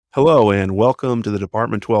Hello, and welcome to the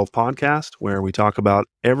Department 12 podcast, where we talk about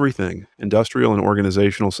everything industrial and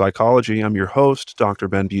organizational psychology. I'm your host, Dr.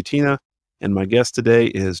 Ben Butina, and my guest today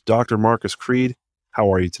is Dr. Marcus Creed.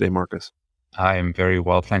 How are you today, Marcus? I am very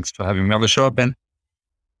well. Thanks for having me on the show, Ben.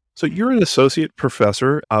 So, you're an associate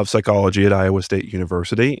professor of psychology at Iowa State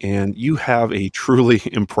University, and you have a truly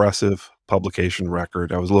impressive publication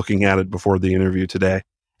record. I was looking at it before the interview today,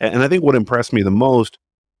 and I think what impressed me the most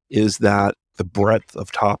is that the breadth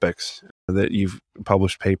of topics that you've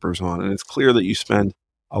published papers on. And it's clear that you spend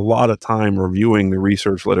a lot of time reviewing the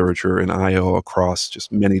research literature in IO across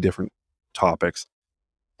just many different topics.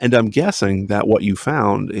 And I'm guessing that what you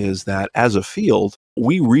found is that as a field,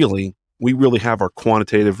 we really have our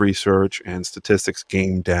quantitative research and statistics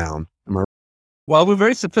game down. Am I? Well, we're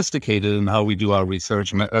very sophisticated in how we do our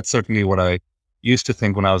research. And that's certainly what I used to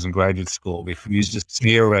think when I was in graduate school. We used to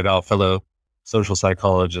sneer at our fellow social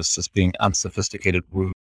psychologists as being unsophisticated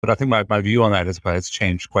rude. But I think my view on that has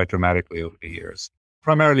changed quite dramatically over the years,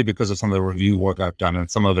 primarily because of some of the review work I've done. And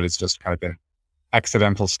some of it has just kind of been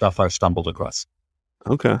accidental stuff I've stumbled across.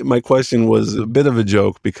 Okay. My question was a bit of a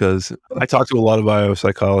joke because I talk to a lot of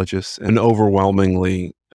biopsychologists, and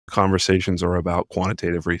overwhelmingly conversations are about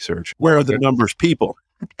quantitative research. Where are the numbers, people?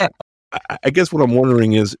 I guess what I'm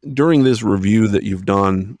wondering is, during this review that you've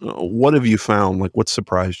done, what have you found? Like, what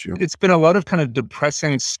surprised you? It's been a lot of kind of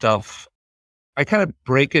depressing stuff. I kind of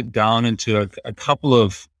break it down into a couple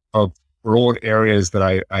of broad areas that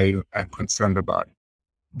I am concerned about.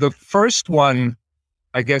 The first one,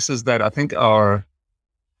 I guess, is that I think the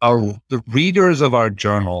readers of our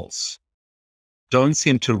journals don't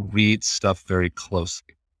seem to read stuff very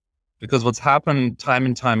closely. Because what's happened time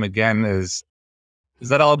and time again is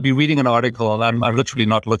that I'll be reading an article and I'm literally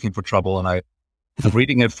not looking for trouble, and I'm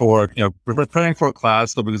reading it for, preparing for a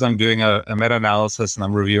class, or because I'm doing a meta-analysis and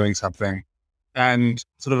I'm reviewing something, and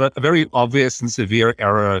sort of a very obvious and severe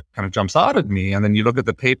error kind of jumps out at me. And then you look at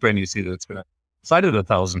the paper and you see that it's been cited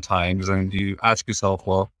 1,000 times, and you ask yourself,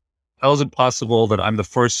 well, how is it possible that I'm the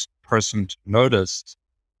first person to notice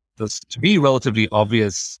this, to me, relatively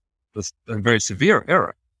obvious, this very severe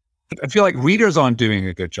error? I feel like readers aren't doing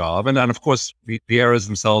a good job. And then, of course, the errors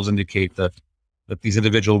themselves indicate that these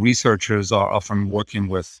individual researchers are often working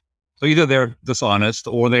with, so either they're dishonest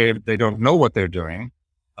or they don't know what they're doing,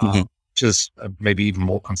 which is maybe even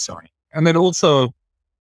more concerning. And then also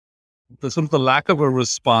the lack of a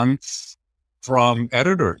response from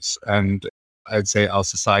editors, and I'd say our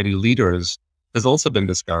society leaders, has also been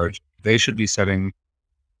discouraged. They should be setting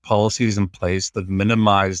policies in place that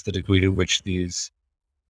minimize the degree to which these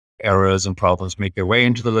errors and problems make their way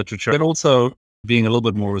into the literature, and also being a little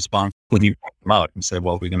bit more responsive when you point them out and say,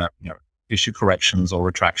 well, we're going to issue corrections or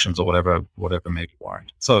retractions or whatever may be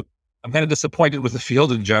warranted. So I'm kind of disappointed with the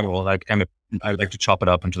field in general. I'd like to chop it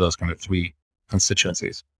up into those kind of three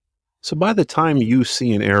constituencies. So by the time you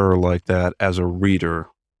see an error like that as a reader,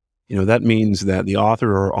 that means that the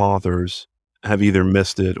author or authors have either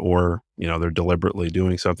missed it or, they're deliberately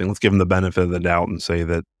doing something. Let's give them the benefit of the doubt and say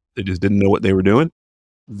that they just didn't know what they were doing.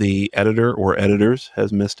 The editor or editors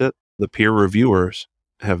has missed it. The peer reviewers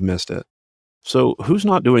have missed it. So who's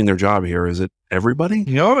not doing their job here? Is it everybody?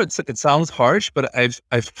 It sounds harsh, but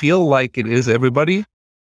I feel like it is everybody.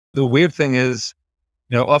 The weird thing is,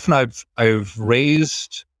 often I've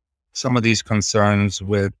raised some of these concerns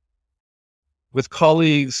with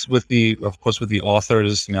colleagues, with the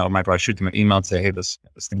authors. I might shoot them an email and say, hey, this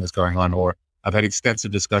thing is going on. Or I've had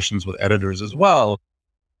extensive discussions with editors as well.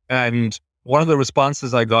 And one of the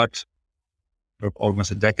responses I got almost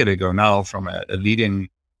a decade ago now from a leading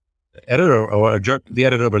editor or the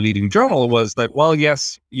editor of a leading journal was that, well,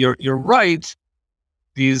 yes, you're right.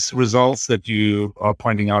 These results that you are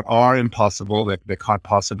pointing out are impossible. They can't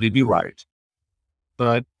possibly be right.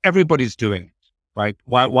 But everybody's doing it, right?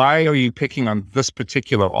 Why are you picking on this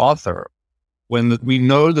particular author when we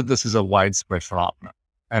know that this is a widespread phenomenon?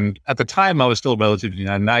 And at the time, I was still relatively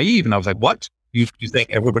naive, and I was like, what? You think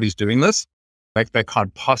everybody's doing this? Like, that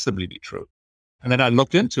can't possibly be true. And then I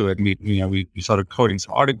looked into it, and we started coding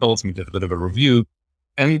some articles, and we did a bit of a review.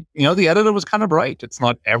 And, the editor was kind of right. It's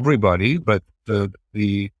not everybody, but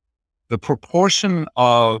the proportion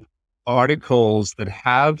of articles that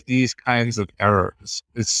have these kinds of errors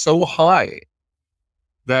is so high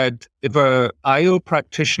that if a IO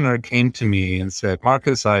practitioner came to me and said,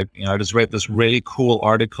 Marcus, I just read this really cool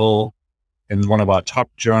article in one of our top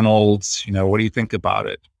journals, what do you think about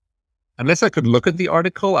it? Unless I could look at the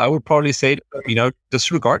article, I would probably say,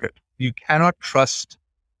 disregard it. You cannot trust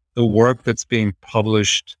the work that's being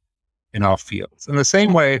published in our fields. In the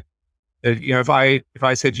same way that, if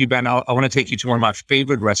I said to you, Ben, I want to take you to one of my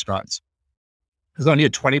favorite restaurants, there's only a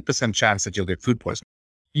 20% chance that you'll get food poisoning.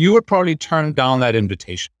 You would probably turn down that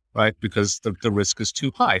invitation, right? Because the risk is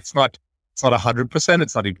too high. It's not 100%,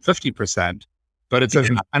 it's not even 50%, but it's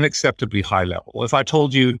an unacceptably high level. If I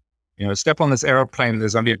told you, step on this airplane,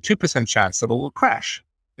 there's only a 2% chance that it will crash.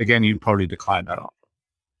 Again, you'd probably decline that offer.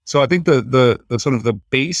 So I think the sort of the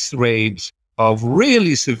base rate of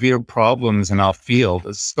really severe problems in our field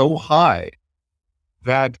is so high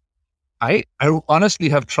that I honestly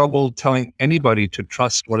have trouble telling anybody to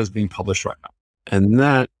trust what is being published right now. And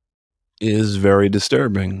that is very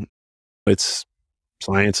disturbing.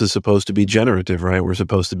 Science is supposed to be generative, right? We're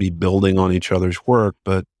supposed to be building on each other's work,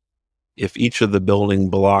 but if each of the building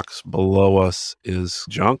blocks below us is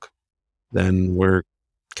junk, then we're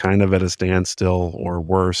kind of at a standstill, or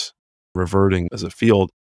worse, reverting as a field.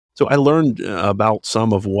 So I learned about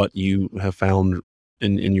some of what you have found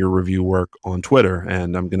in your review work on Twitter,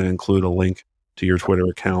 and I'm going to include a link to your Twitter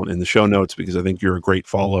account in the show notes because I think you're a great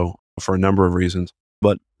follow for a number of reasons.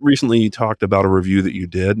 But recently you talked about a review that you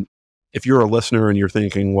did. If you're a listener and you're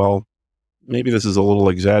thinking, well, maybe this is a little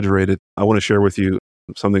exaggerated, I want to share with you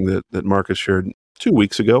something that Marcus shared 2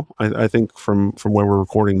 weeks ago, I think from when we're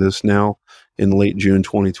recording this now in late June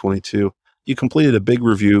 2022. You completed a big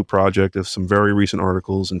review project of some very recent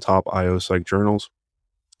articles in top IO Psych journals.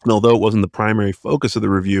 And although it wasn't the primary focus of the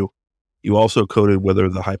review, you also coded whether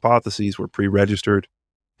the hypotheses were pre-registered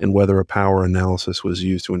and whether a power analysis was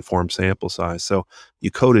used to inform sample size. So you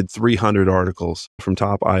coded 300 articles from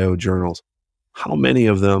top IO journals. How many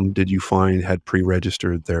of them did you find had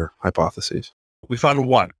pre-registered their hypotheses? We found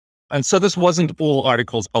one. And so this wasn't all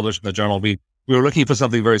articles published in the journal. We were looking for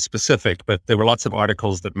something very specific, but there were lots of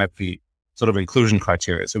articles that met the sort of inclusion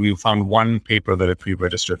criteria. So we found one paper that had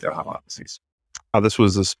pre-registered their hypotheses. This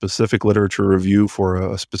was a specific literature review for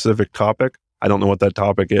a specific topic. I don't know what that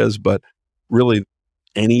topic is, but really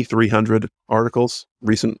any 300 articles,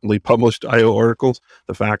 recently published IO articles,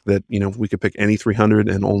 the fact that, we could pick any 300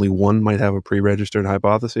 and only one might have a pre-registered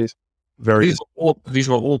hypothesis. These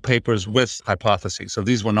were all papers with hypotheses. So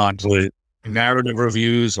these were not narrative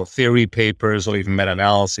reviews or theory papers or even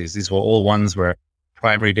meta-analyses. These were all ones where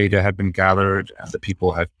primary data had been gathered and the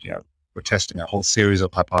people had, were testing a whole series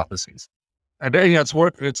of hypotheses. And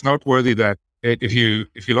it's noteworthy that if you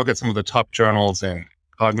look at some of the top journals in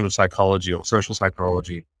cognitive psychology or social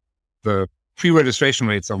psychology, the pre-registration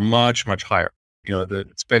rates are much, much higher.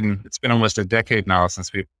 It's been almost a decade now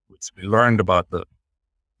since we learned about the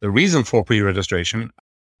reason for pre-registration.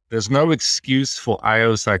 There's no excuse for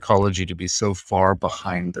IO psychology to be so far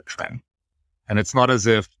behind the trend. And it's not as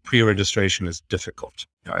if pre-registration is difficult.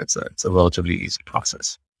 It's a relatively easy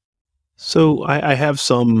process. So I have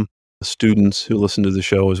some students who listen to the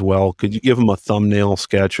show as well. Could you give them a thumbnail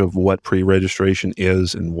sketch of what pre-registration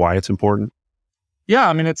is and why it's important? Yeah,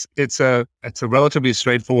 I mean, it's a relatively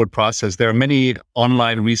straightforward process. There are many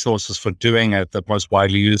online resources for doing it. The most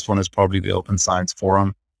widely used one is probably the Open Science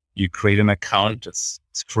Forum. You create an account. It's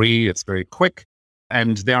free. It's very quick.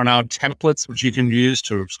 And there are now templates which you can use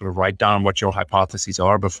to sort of write down what your hypotheses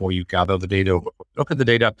are before you gather the data, or look at the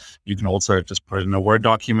data. You can also just put it in a Word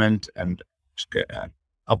document and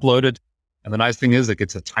upload it. And the nice thing is it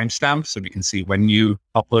gets a timestamp, so we can see when you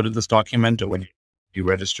uploaded this document or when you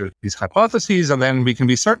registered these hypotheses. And then we can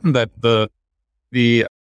be certain that the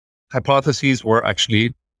hypotheses were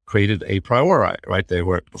actually created a priori, right? They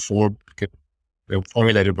were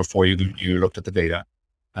formulated before you looked at the data.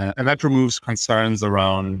 And that removes concerns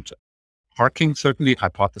around parking, certainly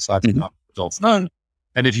hypothesizing not results known.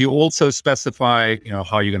 And if you also specify,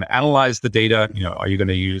 how you're going to analyze the data, are you going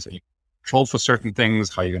to use a control for certain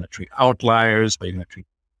things? How are you going to treat outliers? How are you going to treat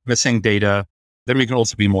missing data? Then we can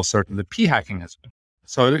also be more certain that p-hacking has been.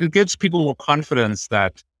 So it gives people more confidence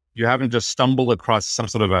that you haven't just stumbled across some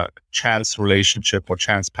sort of a chance relationship or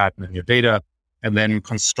chance pattern in your data and then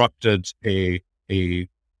constructed a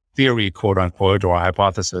theory, quote unquote, or a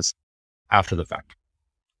hypothesis after the fact.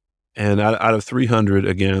 And out of 300,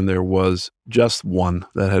 again, there was just one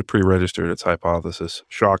that had pre-registered its hypothesis.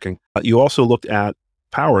 Shocking. You also looked at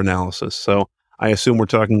power analysis. So I assume we're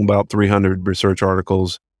talking about 300 research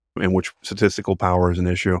articles in which statistical power is an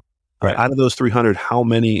issue. Right. Out of those 300, how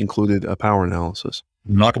many included a power analysis?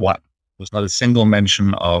 Not one. There's not a single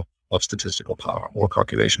mention of statistical power or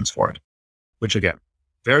calculations for it, which again,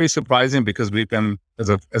 very surprising because we've been,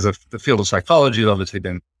 the field of psychology, obviously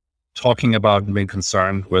been talking about and being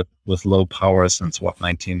concerned with low power since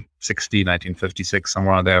 1960, 1956,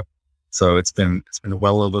 somewhere around there. So it's been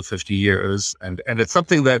well over 50 years. And it's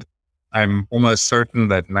something that I'm almost certain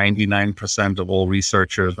that 99% of all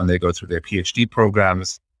researchers, when they go through their PhD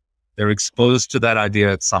programs, they're exposed to that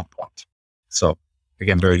idea at some point. So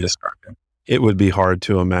again, very disturbing. It would be hard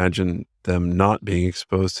to imagine them not being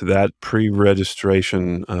exposed to that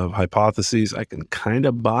pre-registration of hypotheses. I can kind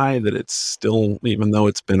of buy that it's still, even though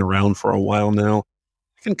it's been around for a while now,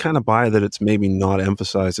 I can kind of buy that it's maybe not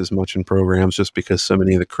emphasized as much in programs just because so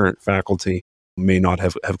many of the current faculty may not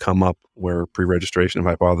have come up where pre-registration of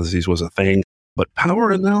hypotheses was a thing. But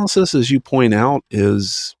power analysis, as you point out,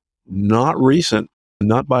 is not recent,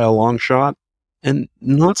 not by a long shot, and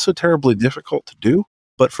not so terribly difficult to do.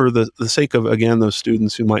 But for the sake of, again, those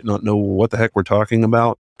students who might not know what the heck we're talking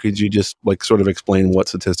about, could you just sort of explain what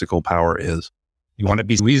statistical power is? You want to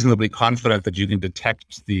be reasonably confident that you can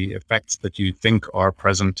detect the effects that you think are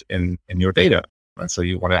present in your data. And so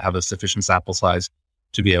you want to have a sufficient sample size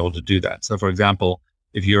to be able to do that. So for example,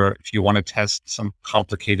 if you want to test some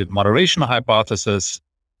complicated moderation hypothesis,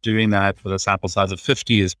 doing that with a sample size of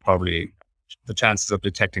 50 is probably, the chances of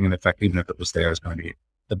detecting an effect, even if it was there, is going to be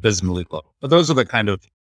abysmally low. But those are the kind of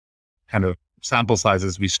sample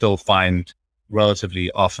sizes we still find relatively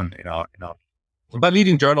often in our. About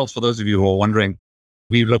leading journals, for those of you who are wondering,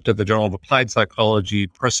 we looked at the Journal of Applied Psychology,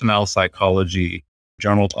 Personnel Psychology,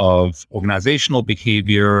 Journal of Organizational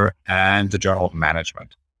Behavior, and the Journal of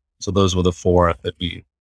Management. So those were the four that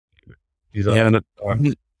these are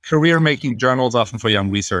career-making journals, often for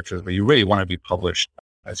young researchers, where you really want to be published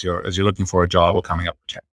as you're looking for a job or coming up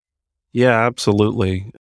with tech. Yeah,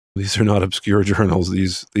 absolutely. These are not obscure journals.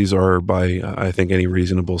 These are, by I think any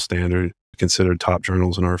reasonable standard, considered top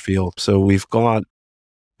journals in our field. So we've got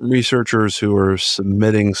researchers who are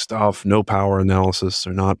submitting stuff, no power analysis.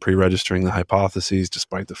 They're not pre-registering the hypotheses,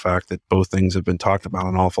 despite the fact that both things have been talked about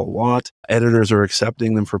an awful lot. Editors are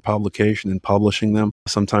accepting them for publication and publishing them.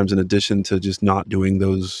 Sometimes in addition to just not doing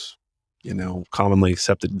those, commonly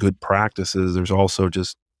accepted good practices, there's also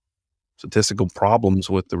just statistical problems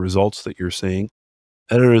with the results that you're seeing.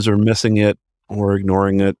 Editors are missing it or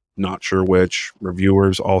ignoring it, not sure which.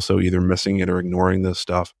 Reviewers also either missing it or ignoring this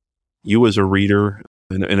stuff. You as a reader,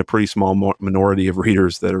 and a pretty small minority of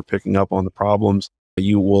readers that are picking up on the problems,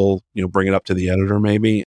 you will, bring it up to the editor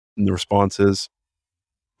maybe, and the response is,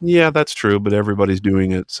 yeah, that's true, but everybody's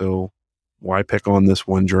doing it, so why pick on this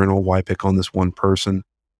one journal? Why pick on this one person?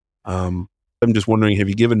 I'm just wondering, have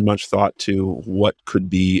you given much thought to what could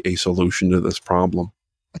be a solution to this problem?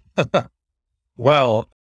 Well,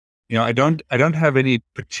 I don't have any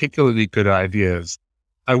particularly good ideas.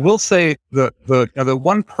 I will say the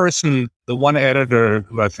one editor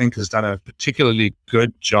who I think has done a particularly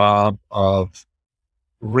good job of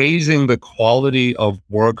raising the quality of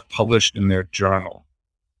work published in their journal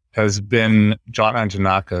has been John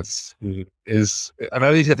Antonakis, who is,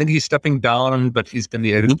 I think he's stepping down, but he's been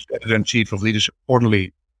the editor-in-chief of Leadership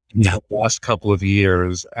Quarterly the last couple of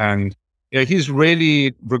years. And he's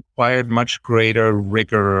really required much greater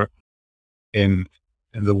rigor in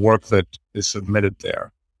the work that is submitted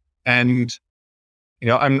there. And,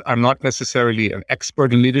 I'm not necessarily an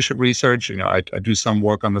expert in leadership research. I do some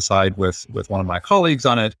work on the side with one of my colleagues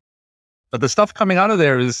on it, but the stuff coming out of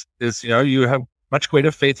there is, you have much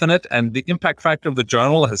greater faith in it, and the impact factor of the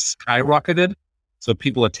journal has skyrocketed. So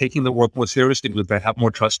people are taking the work more seriously because they have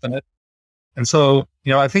more trust in it. And so,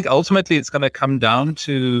 I think ultimately it's going to come down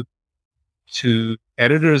to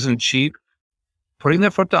editors in chief putting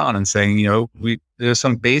their foot down and saying, there's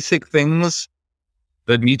some basic things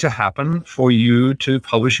that need to happen for you to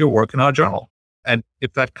publish your work in our journal. And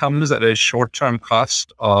if that comes at a short-term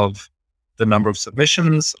cost of the number of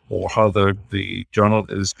submissions or how the journal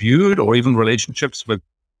is viewed, or even relationships with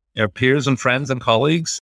peers and friends and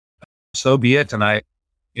colleagues, so be it. And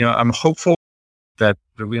I'm hopeful that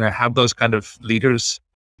we're going to have those kind of leaders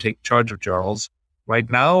take charge of journals. Right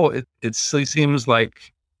now, it still seems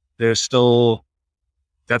like that's still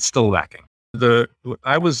lacking.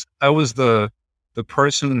 I was the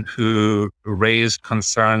person who raised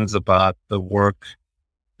concerns about the work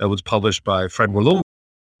that was published by Fred Willum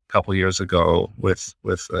a couple of years ago with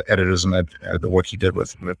editors and the work he did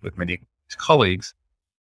with many colleagues.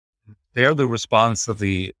 There, the response of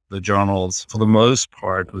the journals, for the most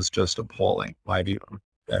part, was just appalling. My view,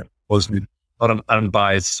 it wasn't not an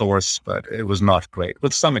unbiased source, but it was not great,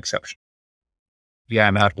 with some exception.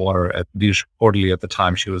 Leanne Atwater at Leadership Quarterly at the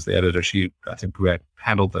time, she was the editor. She, I think,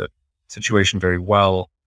 handled the situation very well.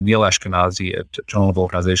 Neil Ashkenazi at Journal of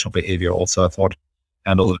Organizational Behavior also, I thought,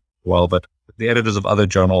 handled it well. But the editors of other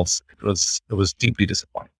journals, it was deeply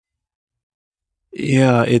disappointing.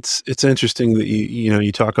 Yeah, it's interesting that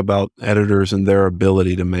you talk about editors and their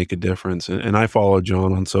ability to make a difference. And I follow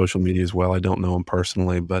John on social media as well. I don't know him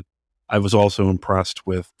personally, but I was also impressed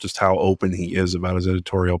with just how open he is about his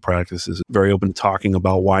editorial practices. Very open to talking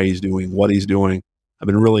about why he's doing what he's doing. I've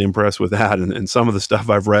been really impressed with that. And some of the stuff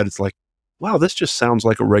I've read, it's like, wow, this just sounds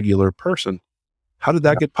like a regular person. How did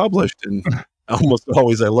that get published? And almost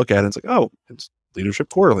always I look at it, it's like, oh, it's Leadership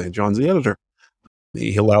Quarterly and John's the editor.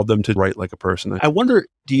 He allowed them to write like a person. I wonder,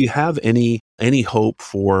 do you have any hope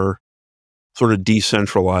for sort of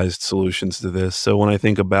decentralized solutions to this? So when I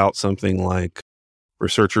think about something like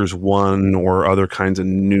Researchers One or other kinds of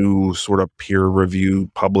new sort of peer review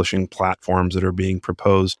publishing platforms that are being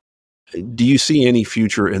proposed, do you see any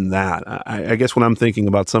future in that? I guess when I'm thinking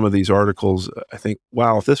about some of these articles, I think,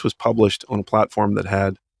 wow, if this was published on a platform that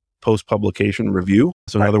had post-publication review,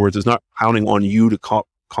 so in other words, it's not counting on you to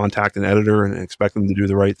contact an editor and expect them to do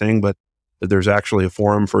the right thing, but that there's actually a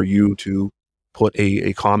forum for you to put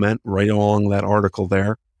a comment right along that article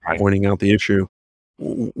there, pointing out the issue.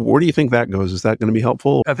 Where do you think that goes? Is that going to be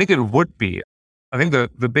helpful? I think it would be. I think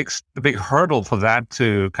the big hurdle for that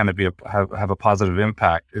to kind of have a positive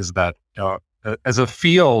impact is that, as a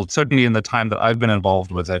field, certainly in the time that I've been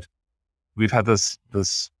involved with it, we've had this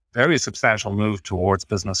very substantial move towards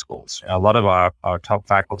business schools. A lot of our top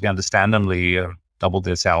faculty, understandably, doubled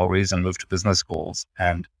their salaries and moved to business schools.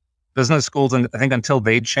 And business schools, and I think until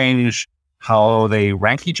they change how they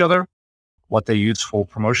rank each other, what they use for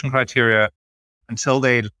promotion criteria, until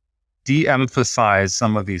they de-emphasize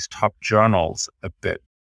some of these top journals a bit,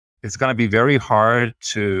 it's going to be very hard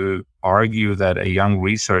to argue that a young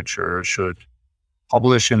researcher should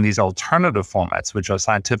publish in these alternative formats, which are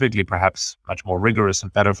scientifically perhaps much more rigorous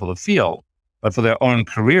and better for the field, but for their own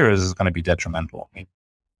careers is going to be detrimental. I mean,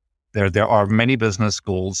 there are many business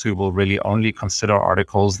schools who will really only consider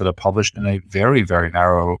articles that are published in a very, very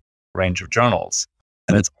narrow range of journals.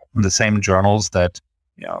 And it's the same journals that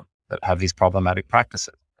have these problematic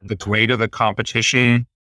practices. The greater the competition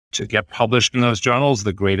to get published in those journals,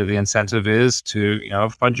 the greater the incentive is to,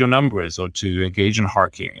 fudge your numbers or to engage in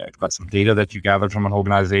harking. You've got some data that you gathered from an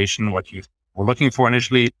organization, what you were looking for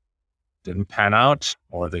initially didn't pan out,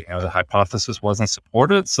 or the hypothesis wasn't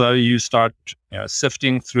supported. So you start,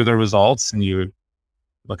 sifting through the results, and you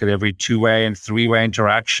look at every 2-way and 3-way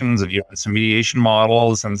interactions of some mediation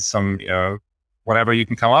models and some, whatever you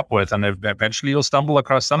can come up with. And eventually you'll stumble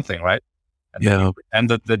across something, right? And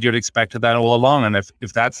that you'd expected that all along. And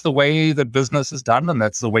if that's the way that business is done, and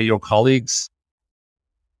that's the way your colleagues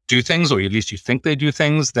do things, or at least you think they do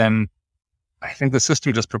things, then I think the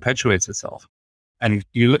system just perpetuates itself. And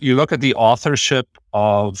you look at the authorship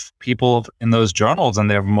of people in those journals,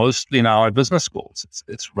 and they're mostly now at business schools.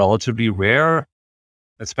 It's relatively rare,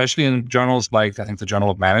 especially in journals like, I think, the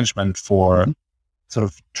Journal of Management, for sort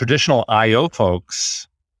of traditional IO folks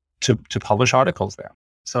to publish articles there.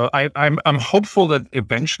 So I'm hopeful that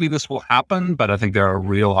eventually this will happen, but I think there are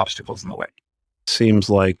real obstacles in the way. Seems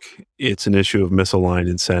like it's an issue of misaligned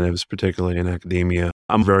incentives, particularly in academia.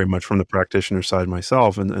 I'm very much from the practitioner side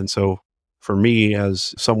myself. And so for me,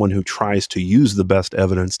 as someone who tries to use the best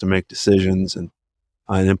evidence to make decisions and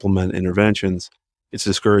implement interventions, it's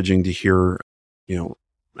discouraging to hear,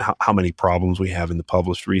 how many problems we have in the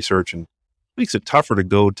published research, and makes it tougher to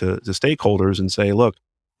go to stakeholders and say, look,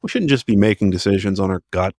 we shouldn't just be making decisions on our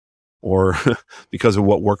gut or because of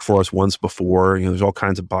what worked for us once before. There's all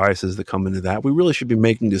kinds of biases that come into that. We really should be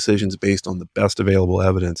making decisions based on the best available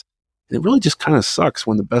evidence. And it really just kind of sucks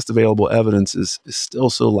when the best available evidence is still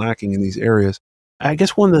so lacking in these areas. I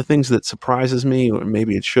guess one of the things that surprises me, or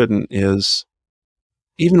maybe it shouldn't, is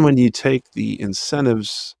even when you take the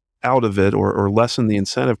incentives out of it or lessen the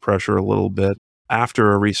incentive pressure a little bit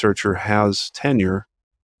after a researcher has tenure,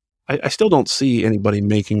 I still don't see anybody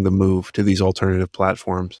making the move to these alternative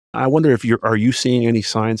platforms. I wonder if are you seeing any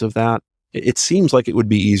signs of that? It seems like it would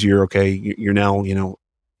be easier. Okay, you're now,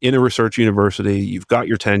 in a research university, you've got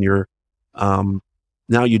your tenure.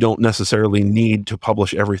 Now you don't necessarily need to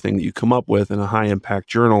publish everything that you come up with in a high impact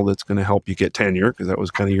journal that's going to help you get tenure, because that was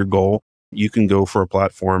kind of your goal. You can go for a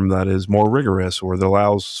platform that is more rigorous, or that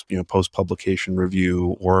allows, post-publication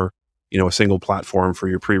review, or, a single platform for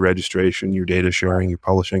your pre-registration, your data sharing, your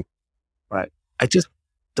publishing. Right. It just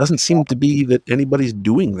doesn't seem to be that anybody's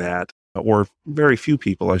doing that, or very few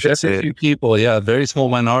people, I should say. Very few people, yeah, very small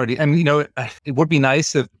minority. And, it would be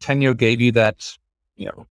nice if tenure gave you that,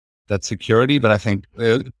 that security, but I think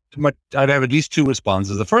I'd have at least two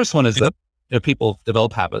responses. The first one is that people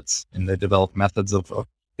develop habits and they develop methods of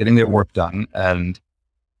getting their work done. And,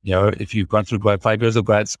 if you've gone through 5 years of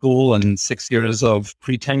grad school and 6 years of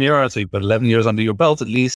pre-tenure, so you've got 11 years under your belt at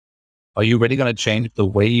least, are you really going to change the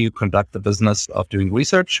way you conduct the business of doing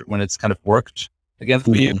research when it's kind of worked again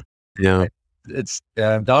for you? Yeah. It's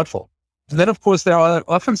doubtful. And then, of course, there are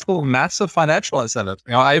often still massive financial incentives.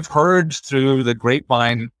 I've heard through the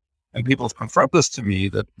grapevine, and people have confirmed this to me,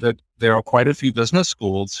 that there are quite a few business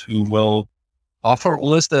schools who will offer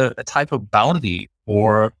almost a type of bounty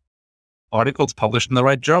for articles published in the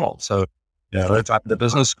right journal. So, if I'm at the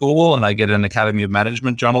business school and I get an Academy of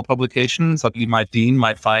Management journal publication, suddenly my dean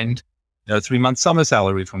might find, 3-month summer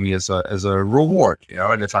salary from me as a reward,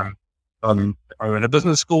 and if I'm in a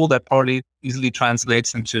business school, that probably easily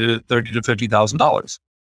translates into $30,000 to $50,000.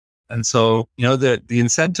 And so, the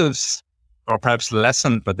incentives are perhaps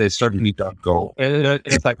lessened, but they certainly don't go. In a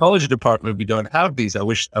psychology department, we don't have these. I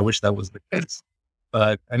wish that was the case.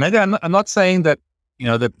 But, and again, I'm not saying that,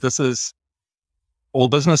 that this is all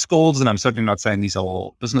business schools, and I'm certainly not saying these are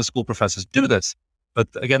all business school professors do this. But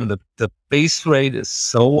again, the base rate is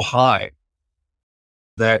so high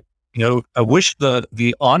that, I wish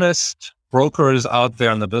the honest brokers out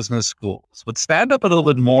there in the business schools would stand up a little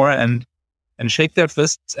bit more and shake their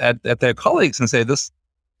fists at their colleagues and say, this,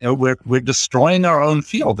 we're destroying our own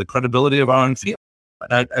field, the credibility of our own field.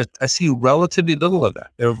 And I see relatively little of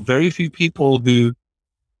that. There are very few people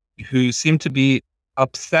who seem to be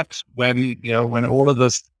upset when all of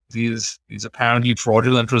these apparently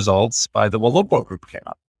fraudulent results by the World Book Group came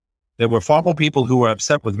up. There were far more people who were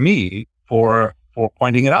upset with me for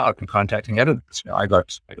pointing it out and contacting editors. I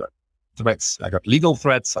got threats, I got legal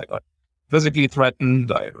threats, I got physically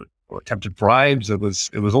threatened, I attempted bribes. It was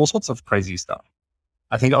all sorts of crazy stuff.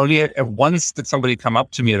 I think only once did somebody come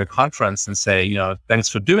up to me at a conference and say, thanks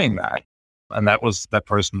for doing that. And that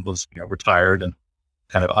person was, retired and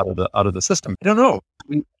kind of out of the system. I don't know.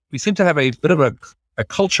 We seem to have a bit of a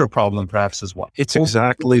culture problem perhaps as well. It's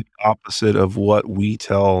exactly the opposite of what we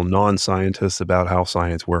tell non-scientists about how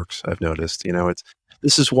science works. I've noticed,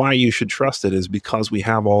 this is why you should trust it, is because we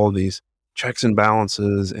have all of these checks and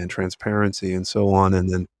balances and transparency and so on. And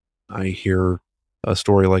then I hear a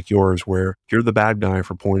story like yours where you're the bad guy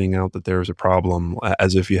for pointing out that there's a problem,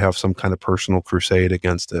 as if you have some kind of personal crusade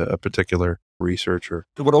against a particular researcher.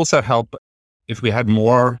 It would also help if we had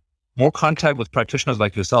more contact with practitioners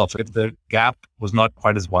like yourself, if the gap was not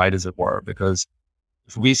quite as wide as it were, because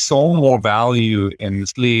if we saw more value in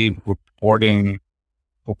sleep reporting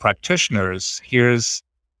for practitioners, here's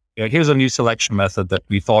a new selection method that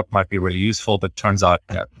we thought might be really useful, but turns out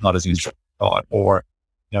not as useful as we thought. Or,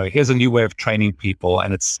 here's a new way of training people,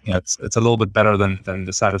 and it's a little bit better than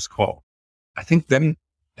the status quo. I think then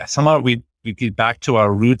somehow we get back to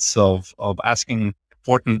our roots of asking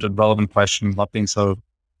important and relevant questions, not being so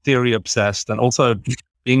theory obsessed, and also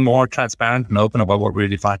being more transparent and open about what we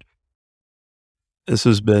really find. This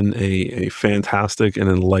has been a fantastic and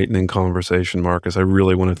enlightening conversation, Marcus. I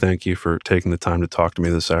really want to thank you for taking the time to talk to me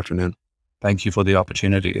this afternoon. Thank you for the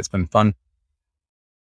opportunity. It's been fun.